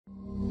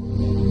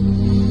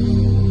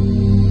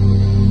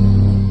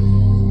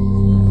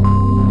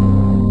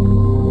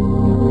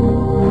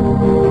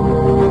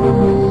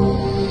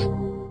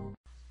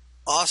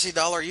Aussie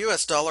dollar,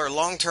 US dollar,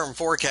 long-term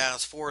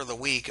forecast for the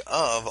week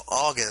of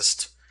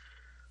August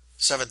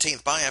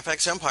 17th by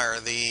FX Empire.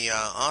 The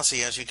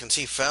Aussie, as you can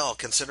see, fell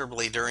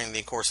considerably during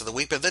the course of the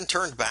week, but then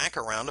turned back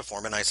around to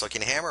form a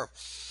nice-looking hammer.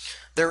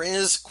 There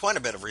is quite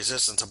a bit of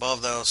resistance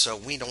above, though, so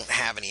we don't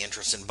have any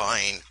interest in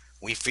buying.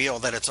 We feel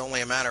that it's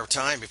only a matter of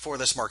time before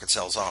this market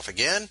sells off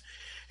again,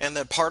 and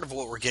that part of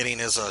what we're getting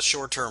is a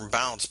short-term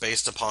bounce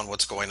based upon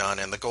what's going on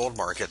in the gold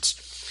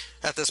markets.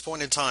 At this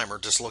point in time, we're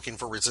just looking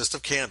for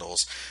resistive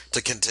candles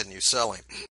to continue selling.